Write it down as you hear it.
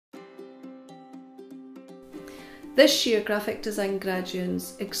This year, graphic design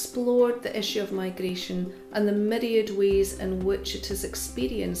graduates explored the issue of migration and the myriad ways in which it is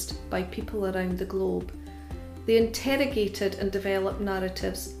experienced by people around the globe. They interrogated and developed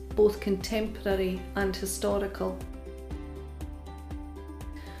narratives, both contemporary and historical.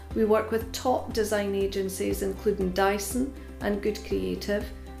 We work with top design agencies including Dyson and Good Creative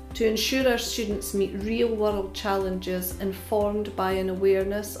to ensure our students meet real-world challenges informed by an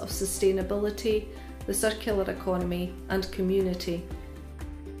awareness of sustainability, the circular economy and community.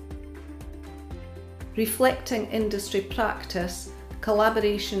 Reflecting industry practice,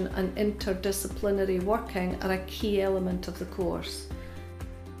 collaboration and interdisciplinary working are a key element of the course.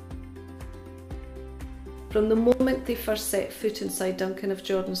 From the moment they first set foot inside Duncan of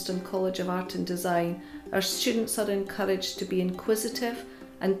Jordanstone College of Art and Design, our students are encouraged to be inquisitive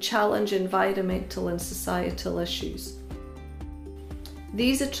and challenge environmental and societal issues.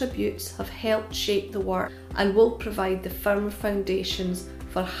 These attributes have helped shape the work and will provide the firm foundations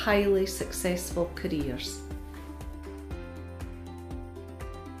for highly successful careers.